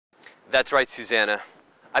That's right, Susanna.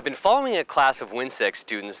 I've been following a class of WHINSEC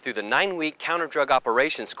students through the 9-week counter-drug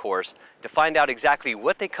operations course to find out exactly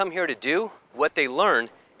what they come here to do, what they learn,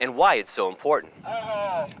 and why it's so important.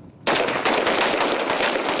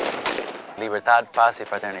 Libertad, paz y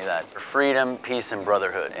fraternidad. Freedom, peace, and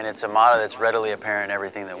brotherhood. And it's a motto that's readily apparent in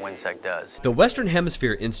everything that WHINSEC does. The Western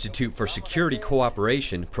Hemisphere Institute for Security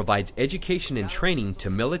Cooperation provides education and training to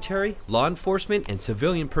military, law enforcement, and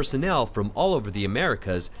civilian personnel from all over the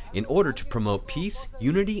Americas in order to promote peace,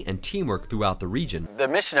 unity, and teamwork throughout the region. The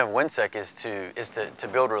mission of WHINSEC is to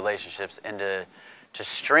build relationships and to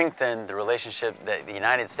strengthen the relationship that the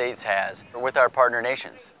United States has with our partner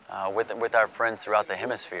nations. With our friends throughout the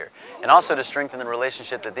hemisphere, and also to strengthen the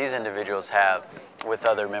relationship that these individuals have with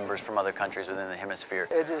other members from other countries within the hemisphere.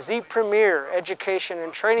 It is the premier education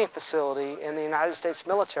and training facility in the United States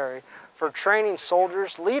military for training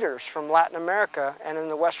soldiers, leaders from Latin America and in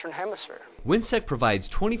the Western Hemisphere. WHINSEC provides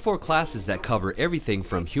 24 classes that cover everything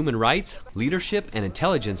from human rights, leadership, and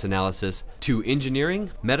intelligence analysis to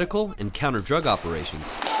engineering, medical, and counter-drug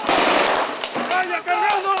operations.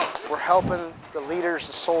 We're helping the leaders,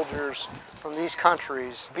 the soldiers from these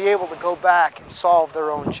countries be able to go back and solve their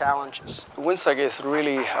own challenges. WHINSEC is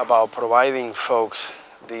really about providing folks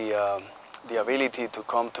the ability to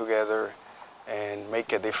come together and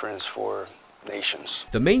make a difference for nations.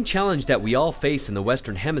 The main challenge that we all face in the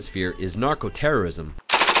Western Hemisphere is narco-terrorism.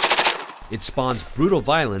 It spawns brutal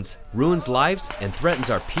violence, ruins lives, and threatens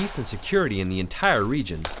our peace and security in the entire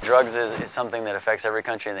region. Drugs is something that affects every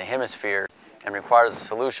country in the hemisphere and requires a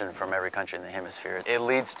solution from every country in the hemisphere. It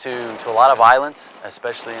leads to a lot of violence,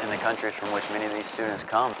 especially in the countries from which many of these students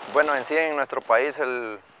come. Bueno, en sí en nuestro país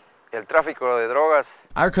el tráfico de drogas.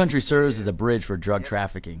 Our country serves as a bridge for drug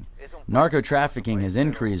trafficking. Narco-trafficking has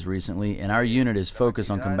increased recently, and our unit is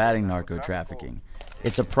focused on combating narco-trafficking.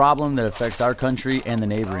 It's a problem that affects our country and the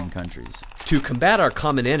neighboring countries. To combat our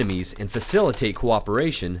common enemies and facilitate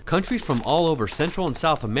cooperation, countries from all over Central and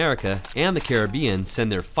South America and the Caribbean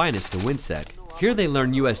send their finest to WHINSEC. Here they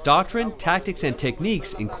learn U.S. doctrine, tactics, and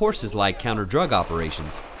techniques in courses like counter-drug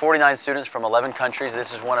operations. 49 students from 11 countries.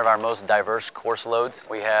 This is one of our most diverse course loads.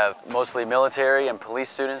 We have mostly military and police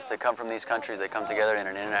students that come from these countries. They come together in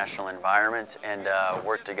an international environment and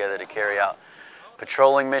work together to carry out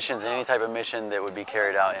patrolling missions, any type of mission that would be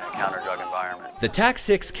carried out in a counter-drug environment. The TAC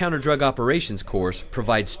 6 Counter-Drug Operations course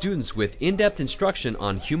provides students with in-depth instruction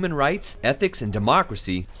on human rights, ethics, and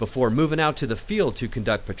democracy before moving out to the field to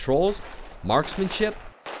conduct patrols, marksmanship,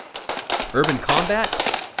 urban combat,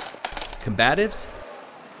 combatives,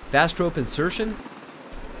 fast rope insertion,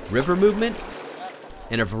 river movement,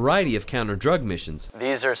 and a variety of counter-drug missions.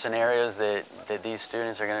 These are scenarios that these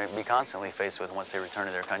students are going to be constantly faced with once they return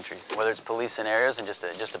to their countries. Whether it's police scenarios and just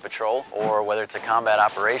a patrol, or whether it's a combat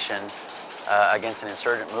operation against an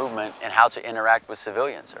insurgent movement, and how to interact with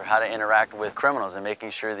civilians or how to interact with criminals, and making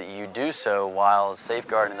sure that you do so while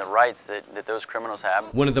safeguarding the rights that those criminals have.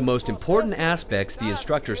 One of the most important aspects the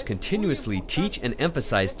instructors continuously teach and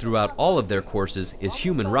emphasize throughout all of their courses is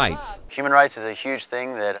human rights. Human rights is a huge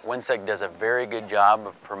thing that WHINSEC does a very good job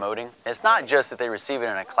of promoting. It's not just that they receive it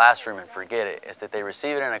in a classroom and forget it, it's that they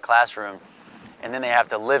receive it in a classroom and then they have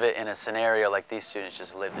to live it in a scenario like these students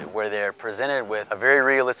just lived it, where they're presented with a very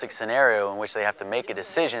realistic scenario in which they have to make a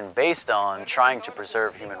decision based on trying to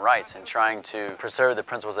preserve human rights and trying to preserve the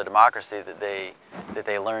principles of democracy that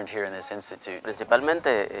they learned here in this institute.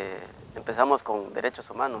 Principalmente empezamos con derechos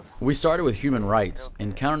humanos. We started with human rights.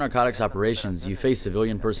 In counter-narcotics operations, you face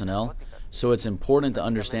civilian personnel, so it's important to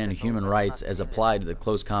understand human rights as applied to the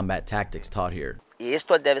close combat tactics taught here. Y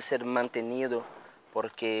esto debe ser mantenido.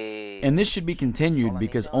 And this should be continued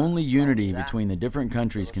because only unity between the different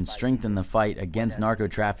countries can strengthen the fight against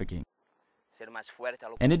narco-trafficking.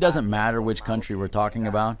 And it doesn't matter which country we're talking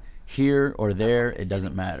about, here or there, it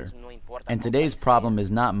doesn't matter. And today's problem is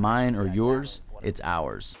not mine or yours, it's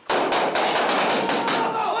ours.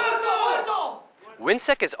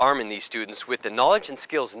 WHINSEC is arming these students with the knowledge and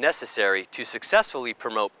skills necessary to successfully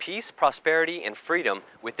promote peace, prosperity, and freedom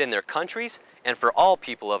within their countries and for all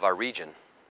people of our region.